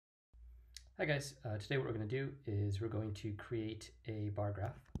Hi guys, today what we're going to do is we're going to create a bar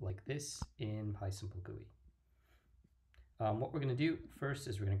graph like this in PySimpleGUI. What we're going to do first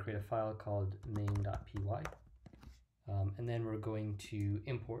is we're going to create a file called main.py, and then we're going to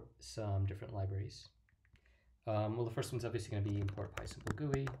import some different libraries. Well, the first one's obviously going to be import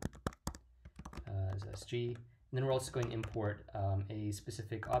PySimpleGUI as SG, and then we're also going to import a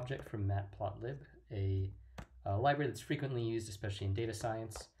specific object from MatPlotLib, a library that's frequently used, especially in data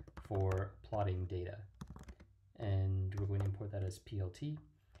science, for plotting data. And we're going to import that as PLT.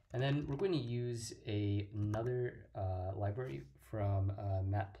 And then we're going to use another library from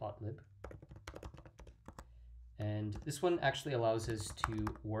MatPlotLib. And this one actually allows us to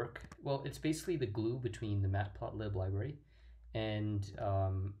work, well, it's basically the glue between the MatPlotLib library and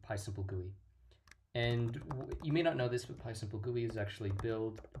PySimpleGUI. And you may not know this, but PySimpleGUI is actually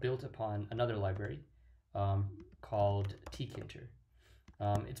built upon another library called tkinter.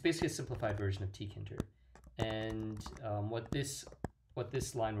 It's basically a simplified version of tkinter. And what this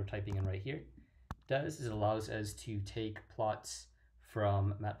line we're typing in right here does is it allows us to take plots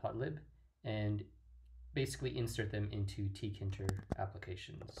from MatPlotLib and basically insert them into tkinter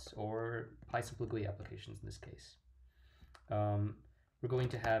applications, or PySimpleGUI applications in this case. We're going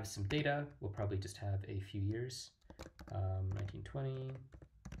to have some data. We'll probably just have a few years, 1920.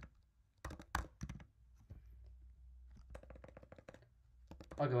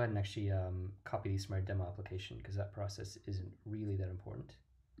 I'll go ahead and actually copy these from our demo application because that process isn't really that important.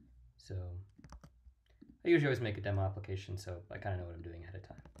 So I usually always make a demo application, so I kind of know what I'm doing ahead of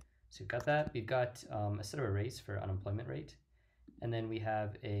time. So we've got that. We've got a set of arrays for unemployment rate, and then we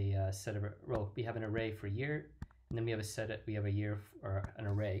have a set of, well, we have an array for year, and then we have a year or an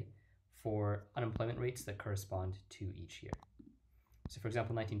array for unemployment rates that correspond to each year. So for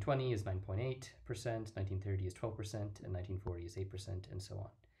example, 1920 is 9.8%, 1930 is 12%, and 1940 is 8%, and so on.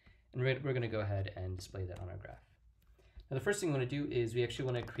 And we're going to go ahead and display that on our graph. Now the first thing we want to do is we actually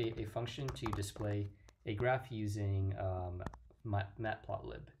want to create a function to display a graph using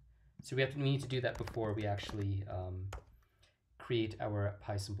MatPlotLib. So we need to do that before we actually create our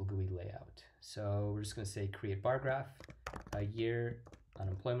PySimpleGUI layout. So we're just going to say create bar graph, year,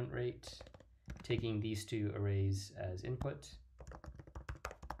 unemployment rate, taking these two arrays as input.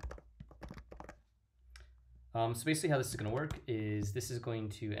 So basically how this is going to work is this is going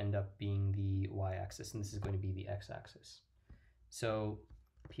to end up being the y-axis, and this is going to be the x-axis. So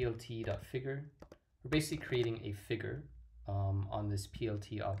plt.figure, we're basically creating a figure on this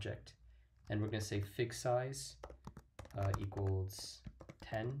plt object, and we're going to say fig size equals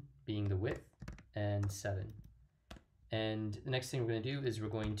 10 being the width and 7. And the next thing we're going to do is we're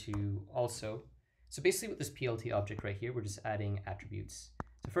going to also, so basically with this plt object right here, we're just adding attributes.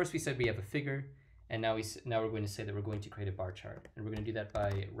 So first we said we have a figure, and now we're going to say that we're going to create a bar chart, and we're going to do that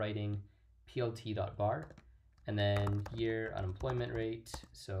by writing plt.bar, and then year, unemployment rate.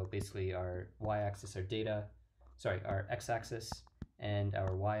 So basically our y-axis are data, our x-axis, and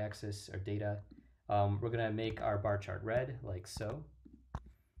our y-axis are data. We're going to make our bar chart red like so,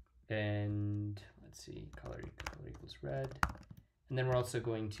 and let's see, color equals red, and then we're also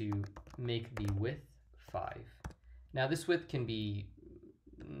going to make the width 5. Now this width can be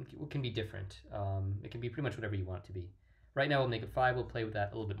different. It can be pretty much whatever you want it to be. Right now we'll make it 5. We'll play with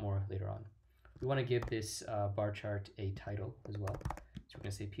that a little bit more later on. We want to give this bar chart a title as well. So we're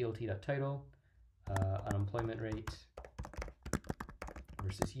going to say plt.title, unemployment rate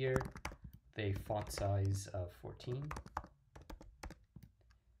versus year, with a font size of 14.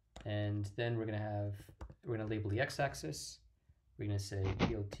 And then we're going to label the x-axis. We're going to say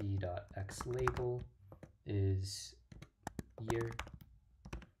plt.xlabel is year,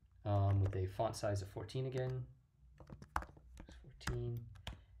 with a font size of 14 again, 14.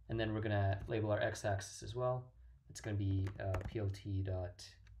 And then we're going to label our x-axis as well. It's going to be plt.ylabel.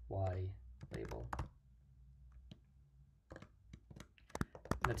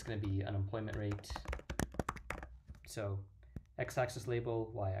 That's going to be unemployment rate. So x-axis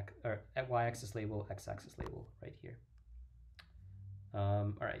label, y-axis label, x-axis label right here.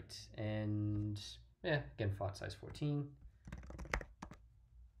 All right, and yeah, again, font size 14.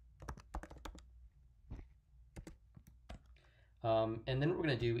 And then what we're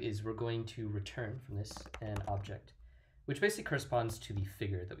going to do is we're going to return from this an object, which basically corresponds to the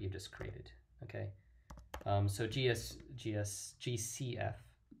figure that we've just created. Okay, so GCF,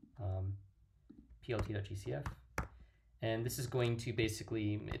 plt.gcf, and this is going to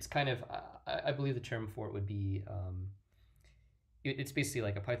basically, it's kind of, I believe the term for it would be, it's basically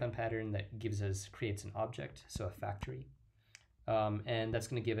like a Python pattern that creates an object, so a factory, and that's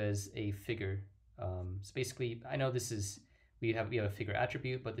going to give us a figure. So basically, I know this is we have a figure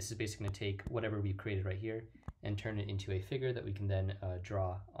attribute, but this is basically going to take whatever we've created right here and turn it into a figure that we can then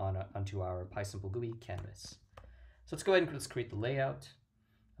draw onto our PySimpleGUI canvas. So let's go ahead and let's create the layout.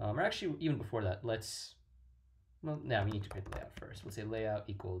 Or actually, even before that, we need to create the layout first. We'll say layout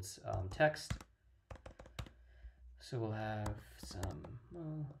equals text. So we'll have some,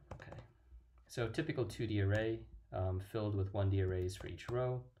 okay. So typical 2D array filled with 1D arrays for each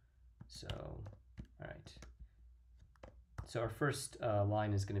row. So, all right. So our first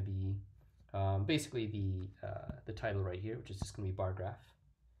line is going to be basically the title right here, which is just going to be bar graph.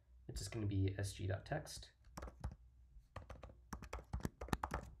 It's just going to be sg.text.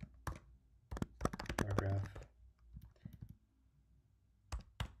 Bar graph.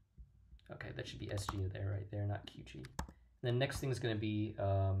 Okay, that should be SG there, right there, not QG. And then next thing is going to be,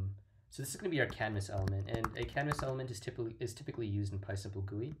 so this is going to be our canvas element, and a canvas element is typically used in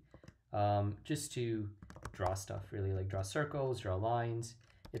PySimpleGUI just to draw stuff, really, like draw circles, draw lines.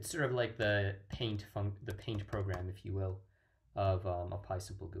 It's sort of like the paint program, if you will, of a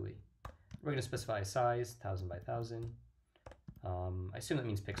PySimpleGUI. We're going to specify a size, 1000 by 1000. I assume that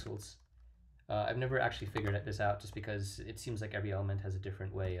means pixels. I've never actually figured this out just because it seems like every element has a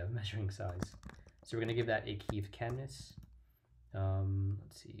different way of measuring size. So we're going to give that a key of canvas.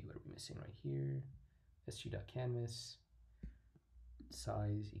 Let's see, what are we missing right here? sg.canvas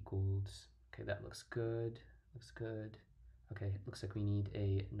size equals, okay, that looks good. Looks good. Okay, it looks like we need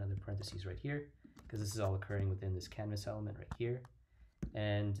another parentheses right here because this is all occurring within this canvas element right here.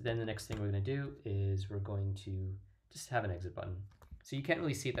 And then the next thing we're going to do is we're going to just have an exit button. So you can't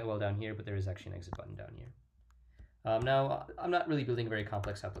really see it that well down here, but there is actually an exit button down here. Now, I'm not really building a very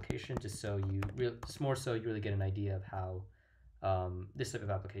complex application, just more so you really get an idea of how this type of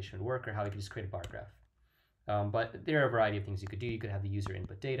application would work, or how you could just create a bar graph. But there are a variety of things you could do. You could have the user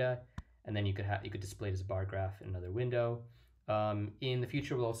input data, and then you could display it as a bar graph in another window. In the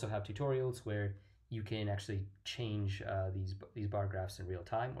future, we'll also have tutorials where you can actually change these bar graphs in real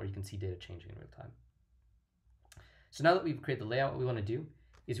time, or you can see data changing in real time. So now that we've created the layout, what we want to do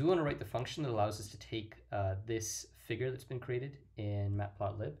is we want to write the function that allows us to take this figure that's been created in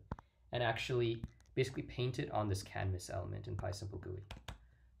MatPlotLib and actually basically paint it on this canvas element in PySimpleGUI.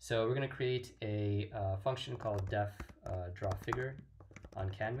 So we're going to create a function called def draw figure on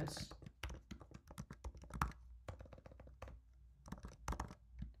canvas.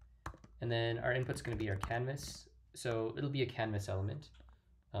 And then our input's going to be our canvas. So it'll be a canvas element.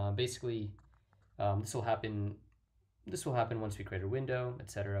 Basically, this will happen once we create a window,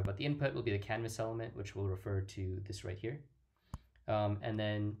 etc. But the input will be the canvas element, which will refer to this right here. And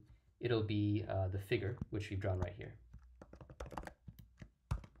then it'll be the figure, which we've drawn right here.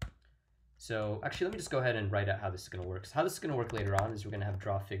 So actually, let me just go ahead and write out how this is going to work. So how this is going to work later on is we're going to have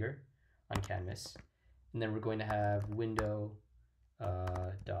draw figure on canvas. And then we're going to have window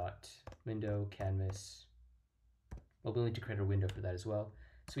dot window canvas. Well, we'll need to create a window for that as well.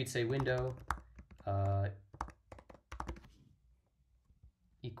 So we'd say window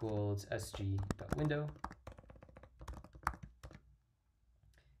equals sg.window,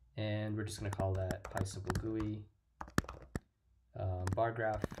 and we're just going to call that PySimpleGUI bar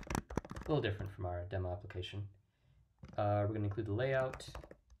graph. A little different from our demo application. We're going to include the layout,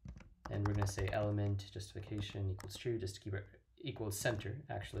 and we're going to say element justification equals true, just to keep it equals center,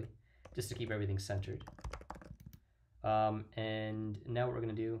 actually, just to keep everything centered. And now what we're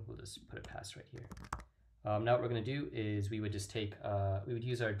going to do, we'll just put it past right here. Now what we're going to do is we would just take, we would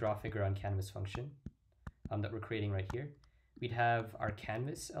use our draw figure on canvas function that we're creating right here. We'd have our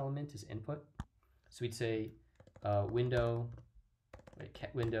canvas element as input. So we'd say window,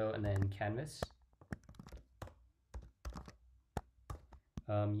 window, and then canvas.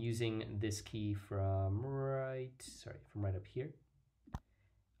 Using this key from right up here.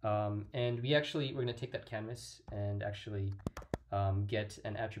 And we're going to take that canvas and actually get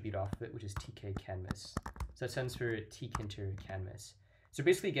an attribute off of it, which is tk canvas. So that stands for tkinter canvas. So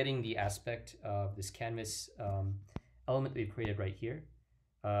basically getting the aspect of this canvas element that we've created right here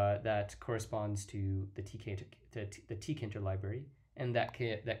that corresponds to the tkinter library, and that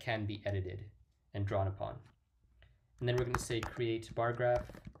can be edited and drawn upon. And then we're going to say create bar graph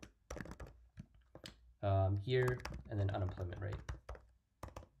year, and then unemployment rate.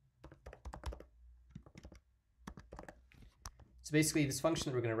 So basically, this function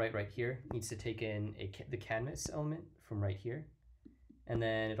that we're going to write right here needs to take in the canvas element from right here, and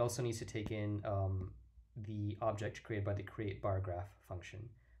then it also needs to take in the object created by the create bar graph function,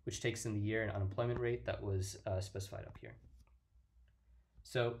 which takes in the year and unemployment rate that was specified up here.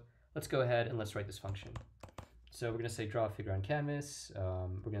 So let's go ahead and let's write this function. So we're going to say draw figure on canvas.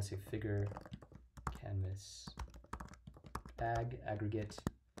 We're going to say figure canvas ag aggregate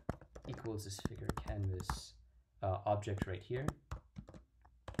equals this figure canvas object right here.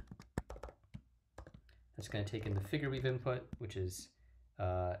 That's going to take in the figure we've input, which is,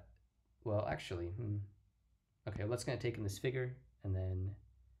 well, actually, okay, well, that's going to take in this figure and then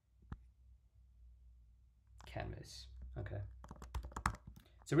canvas. Okay.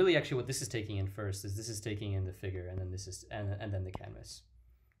 So really, actually, what this is taking in first is this is taking in the figure, and then this is and then the canvas.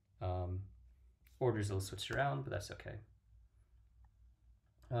 Order's a little switched around, but that's okay.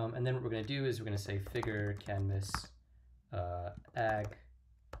 And then what we're going to do is we're going to say figure canvas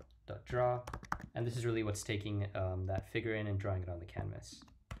ag.draw, and this is really what's taking that figure in and drawing it on the canvas.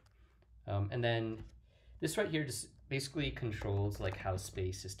 And then this right here just basically controls like how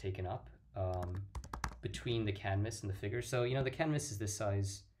space is taken up between the canvas and the figure. So, you know, the canvas is this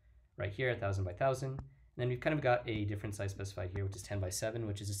size right here, 1000 by 1000. And then we've kind of got a different size specified here, which is 10 by 7,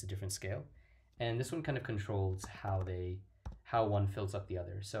 which is just a different scale. And this one kind of controls how one fills up the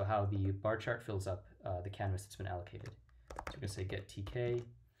other. So how the bar chart fills up the canvas that's been allocated. So we're going to say get tk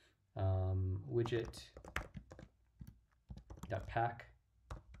widget dot pack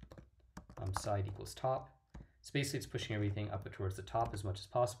side equals top. So basically it's pushing everything up towards the top as much as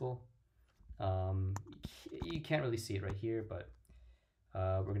possible. You can't really see it right here, but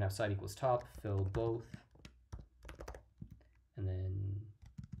we're going to have side equals top, fill both, and then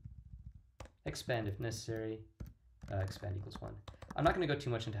expand if necessary, expand equals 1. I'm not going to go too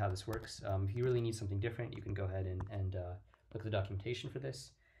much into how this works. If you really need something different, you can go ahead and look at the documentation for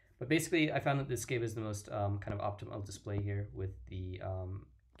this. But basically, I found that this gave us the most kind of optimal display here with the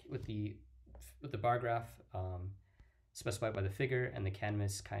bar graph specified by the figure and the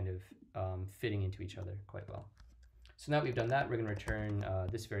canvas kind of fitting into each other quite well. So now that we've done that, we're going to return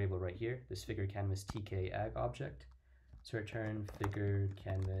this variable right here, this figure canvas tk ag object. So return figure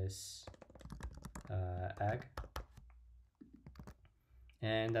canvas ag,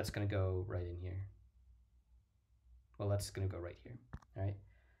 and that's going to go right in here. Well, that's going to go right here. All right.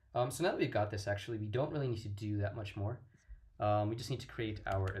 So now that we've got this, actually, we don't really need to do that much more. We just need to create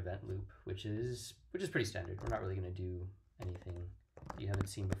our event loop, which is pretty standard. We're not really going to do anything you haven't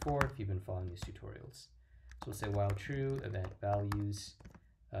seen before if you've been following these tutorials. So we'll say while true, event values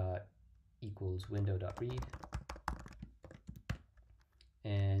equals window.read,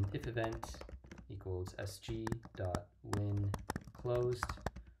 and if event equals sg.win closed,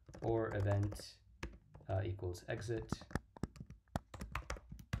 or event equals exit,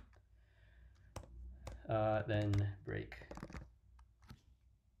 then break.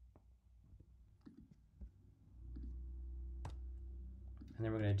 And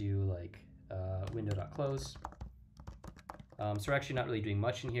then we're going to do like window.close. So we're actually not really doing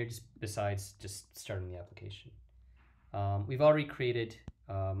much in here, just besides just starting the application. We've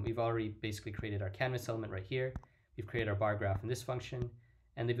already basically created our canvas element right here. We've created our bar graph in this function,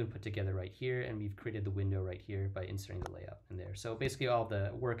 and they've been put together right here, and we've created the window right here by inserting the layout in there. So basically all the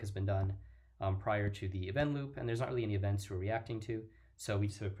work has been done prior to the event loop, and there's not really any events we're reacting to, so we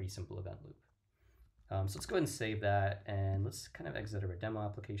just have a pretty simple event loop. So let's go ahead and save that, and let's kind of exit our demo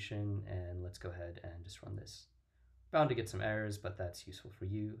application, and let's go ahead and just run this. Bound to get some errors, but that's useful for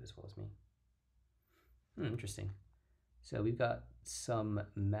you as well as me. Interesting. So we've got some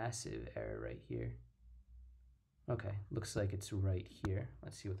massive error right here. Okay, looks like it's right here.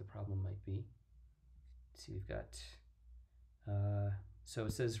 Let's see what the problem might be. Let's see, we've got, so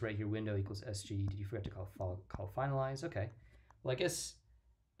it says right here, window equals SG. Did you forget to call finalize? Okay. Well, I guess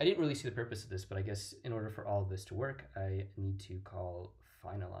I didn't really see the purpose of this, but I guess in order for all of this to work, I need to call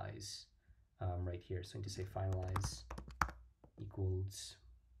finalize right here. So I need to say finalize equals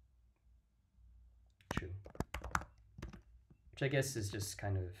true, which I guess is just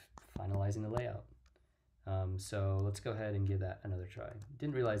kind of finalizing the layout. So let's go ahead and give that another try.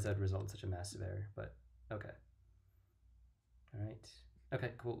 Didn't realize that would result in such a massive error, but okay. All right.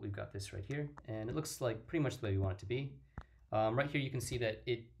 Okay, cool. We've got this right here, and it looks like pretty much the way we want it to be. Right here, you can see that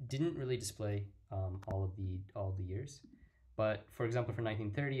it didn't really display all of the years, but for example, for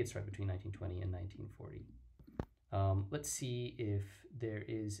 1930, it's right between 1920 and 1940. Let's see if there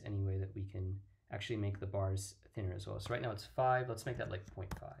is any way that we can actually make the bars thinner as well. So right now it's 5. Let's make that like 0.5.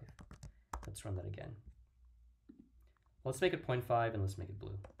 Let's run that again. Let's make it 0.5 and let's make it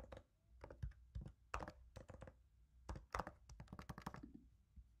blue.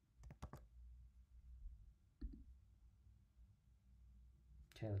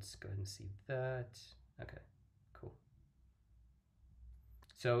 Okay, let's go ahead and see that. Okay, cool.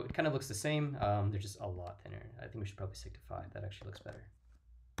 So it kind of looks the same. They're just a lot thinner. I think we should probably stick to 5. That actually looks better.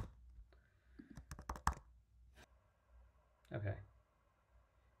 Okay.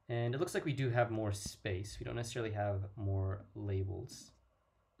 And it looks like we do have more space. We don't necessarily have more labels.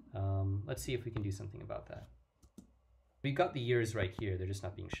 Let's see if we can do something about that. We've got the years right here, they're just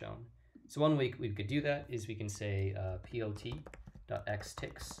not being shown. So one way we could do that is we can say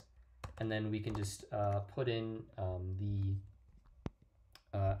plt.xticks, and then we can just put in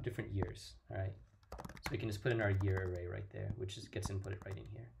the different years, all right? So we can just put in our year array right there, which just gets inputted right in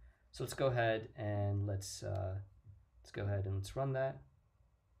here. So let's go ahead and let's run that.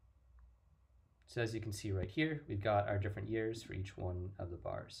 So as you can see right here, we've got our different years for each one of the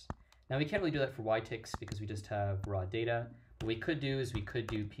bars. Now we can't really do that for yticks because we just have raw data. What we could do is we could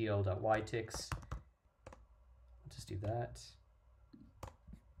do pl.yticks. Let's just do that.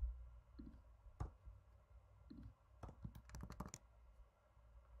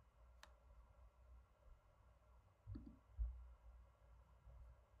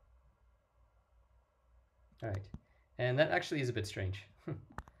 All right, and that actually is a bit strange.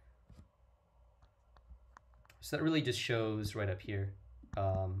 So that really just shows right up here.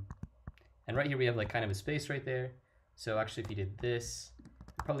 And right here we have like kind of a space right there. So actually if you did this,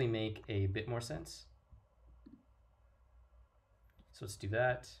 it'd probably make a bit more sense. So let's do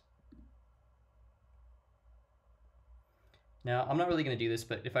that. Now I'm not really going to do this,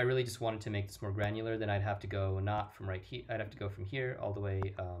 but if I really just wanted to make this more granular, then I'd have to go not from right here, I'd have to go from here all the way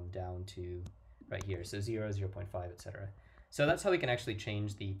down to right here. So 0, 0.5, etc. So that's how we can actually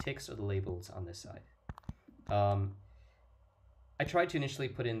change the ticks or the labels on this side. I tried to initially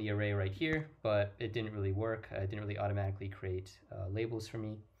put in the array right here, but it didn't really work. It didn't really automatically create labels for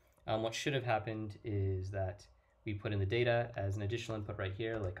me. What should have happened is that we put in the data as an additional input right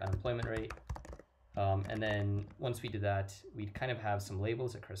here, like unemployment rate. And then once we did that, we'd kind of have some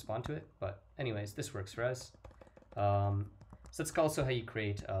labels that correspond to it. But anyways, this works for us. So that's also how you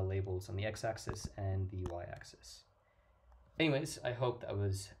create labels on the x-axis and the y-axis. Anyways, I hope that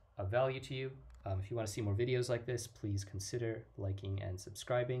was of value to you. If you want to see more videos like this, please consider liking and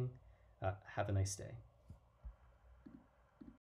subscribing. Have a nice day.